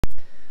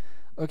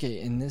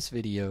Okay, in this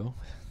video,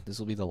 this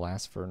will be the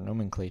last for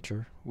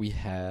nomenclature, we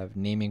have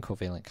naming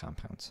covalent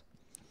compounds.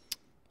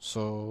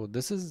 So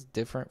this is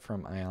different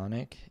from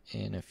ionic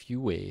in a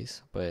few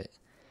ways, but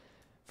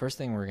first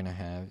thing we're going to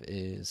have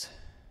is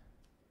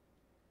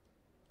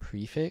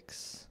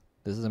prefix.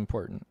 This is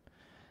important,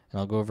 and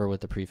I'll go over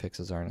what the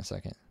prefixes are in a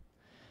second.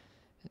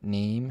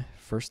 Name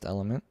first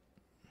element.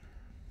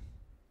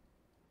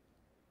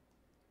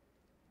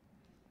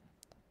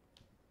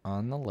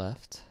 On the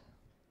left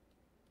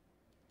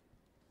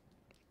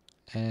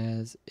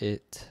as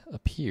it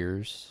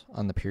appears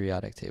on the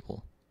periodic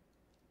table.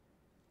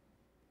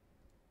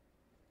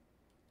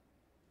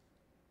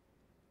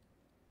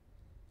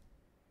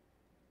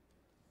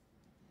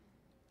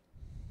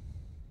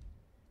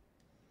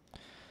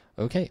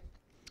 Okay,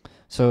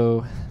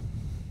 so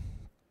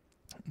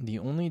the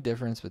only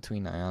difference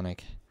between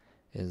ionic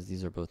is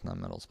these are both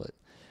nonmetals, but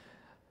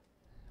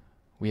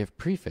we have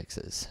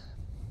prefixes.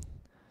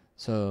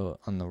 So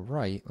on the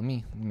right, let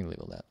me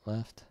label that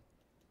left,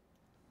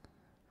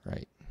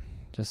 right,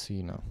 just so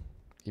you know,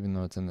 even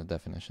though it's in the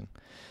definition.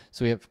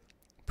 So we have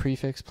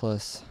prefix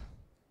plus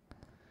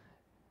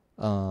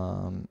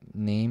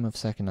name of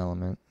second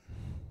element,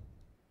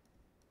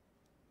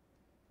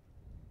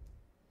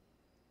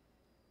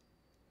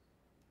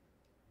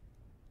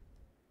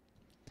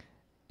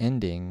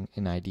 ending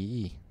in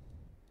IDE.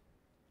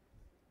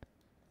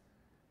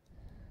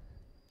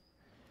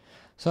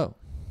 So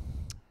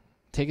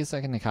take a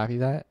second to copy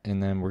that,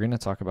 and then we're going to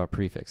talk about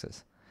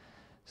prefixes.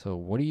 So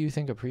what do you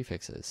think a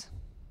prefix is?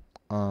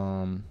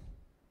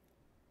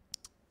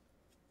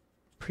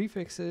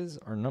 Prefixes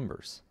are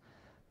numbers,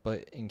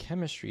 but in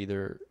chemistry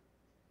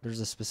there's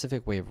a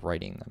specific way of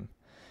writing them.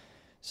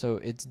 So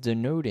it's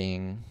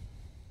denoting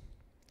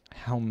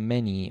how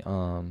many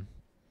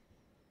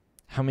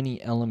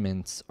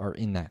elements are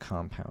in that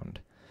compound.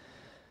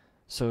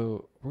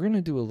 So we're going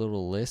to do a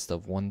little list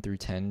of 1 through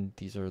 10.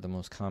 These are the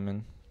most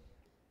common.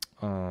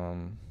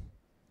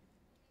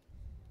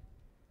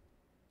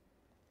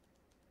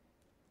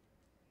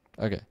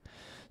 Okay,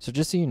 so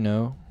just so you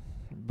know,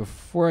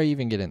 before I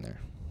even get in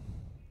there,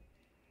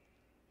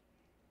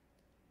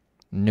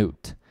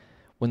 note,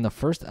 when the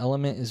first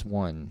element is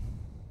 1,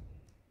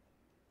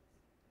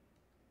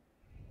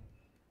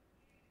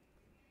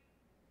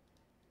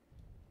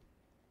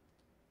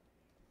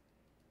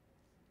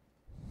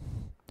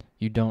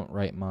 you don't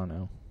write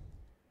mono.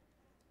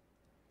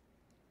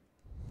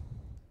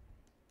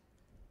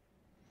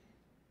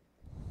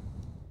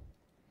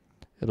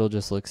 It'll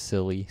just look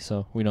silly,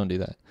 so we don't do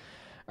that.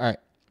 All right,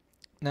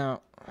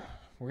 now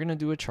we're going to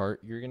do a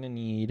chart. You're going to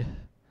need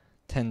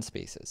 10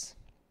 spaces.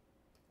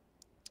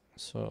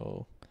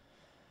 So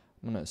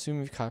I'm going to assume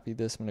you've copied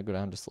this. I'm going to go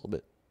down just a little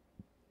bit.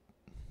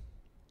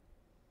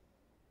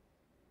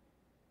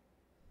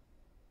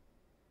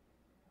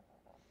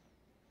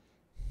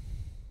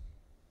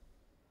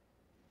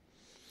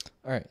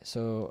 All right,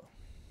 so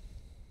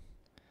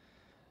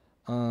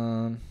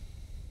I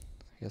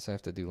guess I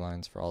have to do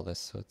lines for all this,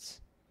 so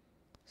it's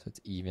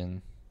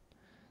even.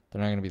 They're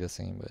not going to be the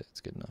same, but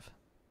it's good enough.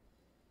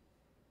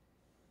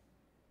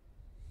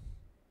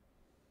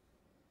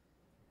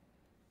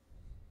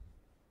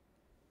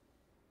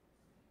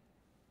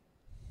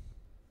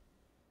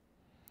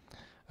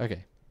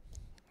 Okay,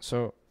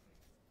 so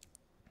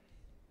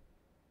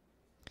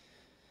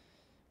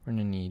we're going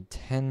to need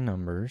 10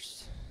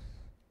 numbers,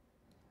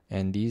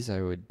 and these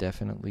I would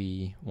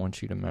definitely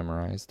want you to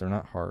memorize. They're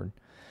not hard.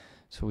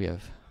 So we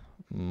have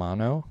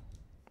mono,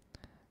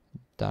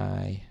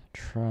 di,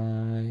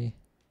 tri,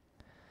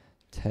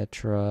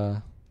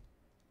 tetra,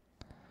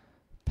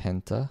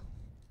 penta,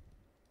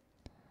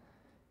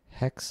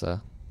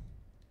 hexa,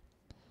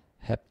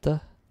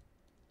 hepta,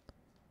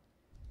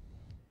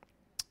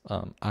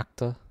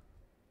 octa,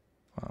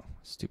 wow,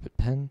 stupid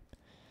pen,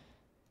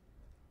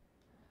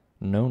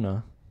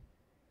 nona,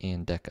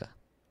 and deca.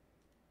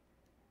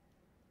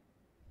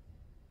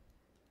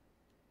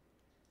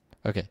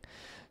 Okay,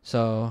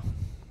 so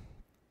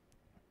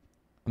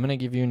I'm going to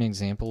give you an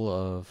example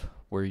of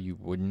where you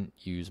wouldn't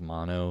use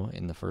mono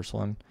in the first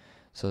one.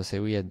 So say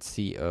we had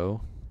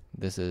CO.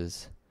 This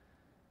is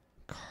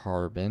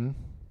carbon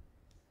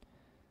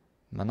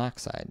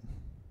monoxide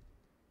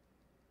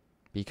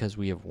because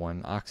we have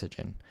 1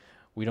 oxygen.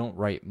 We don't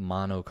write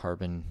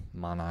monocarbon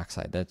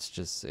monoxide. That's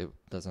just, it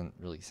doesn't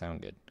really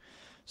sound good.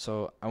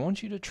 So I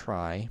want you to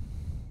try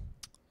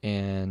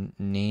and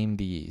name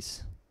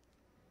these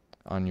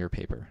on your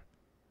paper.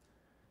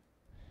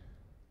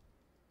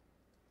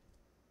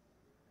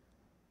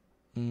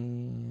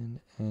 And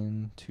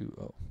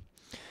N2O.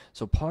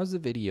 So pause the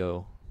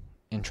video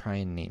and try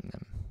and name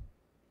them.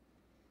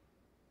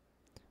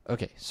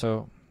 Okay,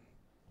 so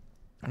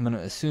I'm going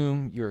to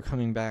assume you're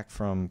coming back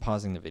from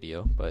pausing the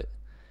video, but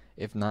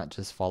if not,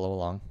 just follow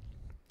along.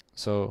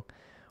 So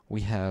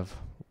we have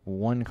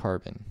 1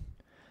 carbon.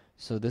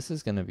 So this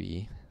is going to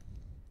be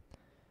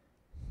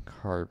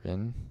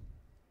carbon,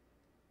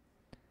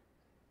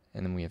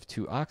 and then we have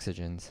 2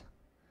 oxygens,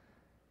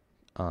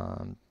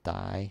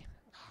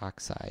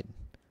 dioxide.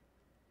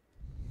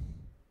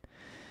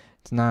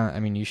 It's not, I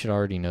mean, you should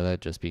already know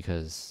that just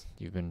because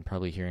you've been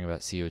probably hearing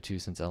about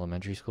CO2 since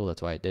elementary school.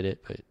 That's why I did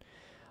it. But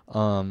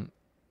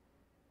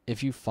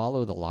if you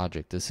follow the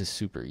logic, this is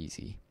super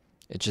easy.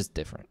 It's just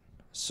different.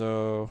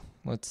 So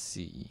let's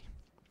see.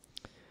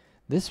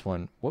 This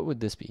one, what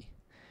would this be?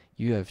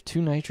 You have 2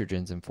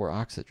 nitrogens and 4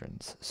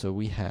 oxygens. So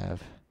we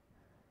have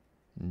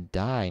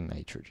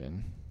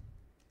dinitrogen,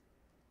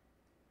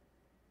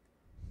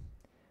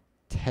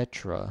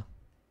 tetra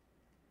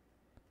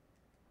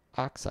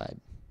oxide.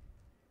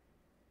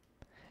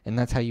 And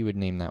that's how you would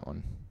name that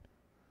one.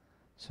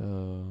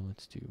 So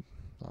let's do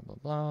blah, blah,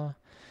 blah.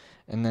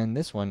 And then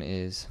this one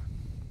is,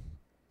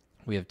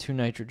 we have 2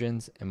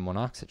 nitrogens and 1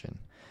 oxygen.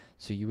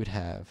 So you would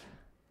have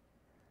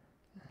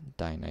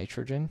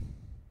dinitrogen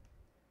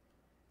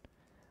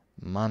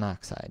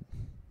monoxide.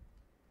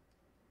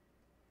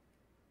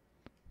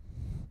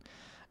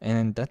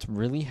 And that's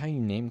really how you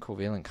name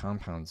covalent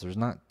compounds. There's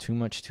not too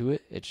much to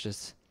it. It's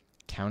just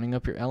counting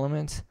up your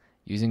elements,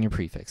 using your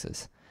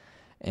prefixes,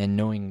 and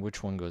knowing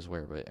which one goes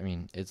where. But I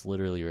mean, it's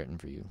literally written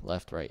for you.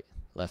 Left, right,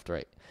 left,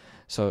 right.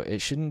 So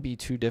it shouldn't be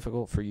too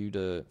difficult for you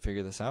to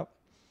figure this out.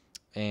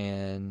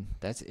 And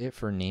that's it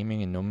for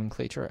naming and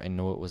nomenclature. I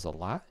know it was a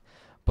lot,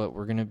 but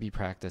we're going to be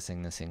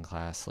practicing this in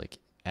class like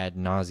ad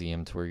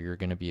nauseum to where you're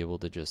going to be able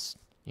to just,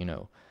 you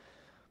know,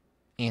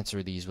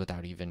 answer these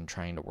without even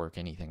trying to work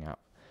anything out.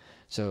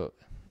 So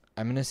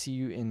I'm going to see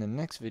you in the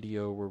next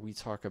video where we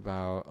talk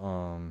about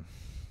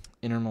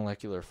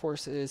intermolecular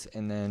forces,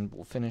 and then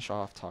we'll finish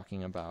off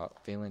talking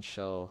about valence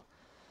shell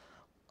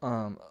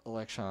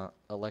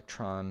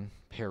electron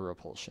pair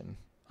repulsion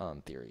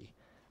theory,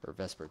 or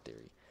VSEPR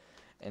theory.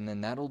 And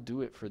then that'll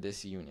do it for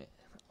this unit.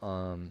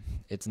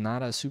 It's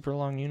not a super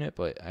long unit,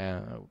 but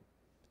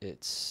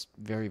it's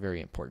very,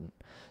 very important.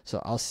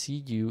 So I'll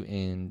see you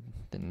in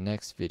the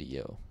next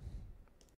video.